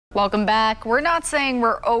Welcome back. We're not saying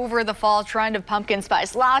we're over the fall trend of pumpkin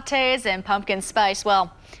spice lattes and pumpkin spice,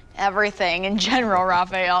 well, everything in general,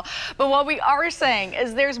 Raphael. But what we are saying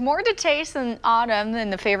is there's more to taste than autumn than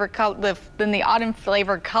the autumn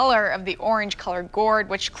flavored color of the orange colored gourd,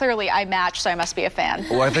 which clearly I match, so I must be a fan.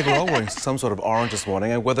 Well, I think we're all wearing some sort of orange this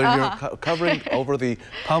morning, and whether you're covering over the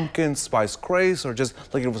pumpkin spice craze or just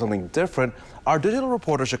looking for something different, our digital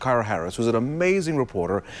reporter, Shakira Harris, who's an amazing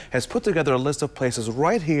reporter, has put together a list of places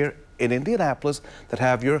right here in Indianapolis that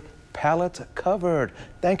have your palate covered.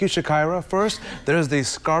 Thank you, Shakira. First, there's the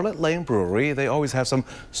Scarlet Lane Brewery. They always have some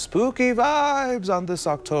spooky vibes on this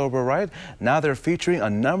October, right? Now they're featuring a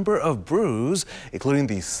number of brews, including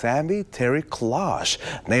the Sammy Terry Cloche,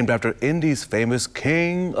 named after Indy's famous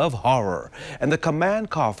king of horror. And the Command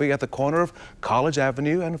Coffee at the corner of College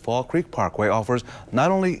Avenue and Fall Creek Parkway offers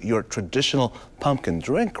not only your traditional pumpkin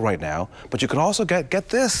drink right now, but you can also get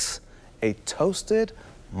this, a toasted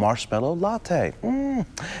marshmallow latte.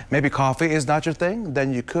 Maybe coffee is not your thing?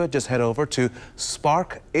 Then you could just head over to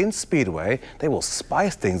Spark in Speedway. They will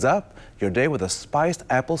spice things up your day with a spiced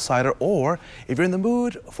apple cider, or if you're in the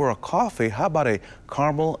mood for a coffee, how about a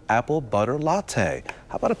caramel apple butter latte?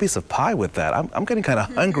 How about a piece of pie with that? I'm getting kind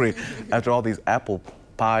of hungry after all these apple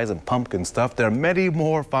pies and pumpkin stuff. There are many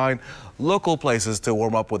more fine local places to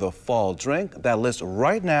warm up with a fall drink. That list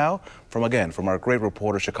right now from our great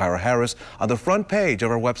reporter Shakira Harris on the front page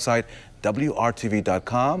of our website,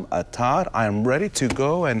 WRTV.com. Todd, I am ready to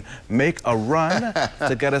go and make a run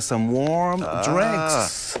to get us some warm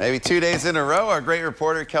drinks. Maybe 2 days in a row, our great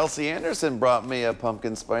reporter Kelsey Anderson brought me a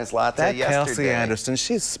pumpkin spice latte yesterday. Kelsey Anderson,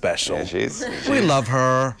 she's special. Yeah, we love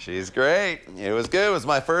her. She's great. It was good. It was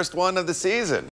my first one of the season.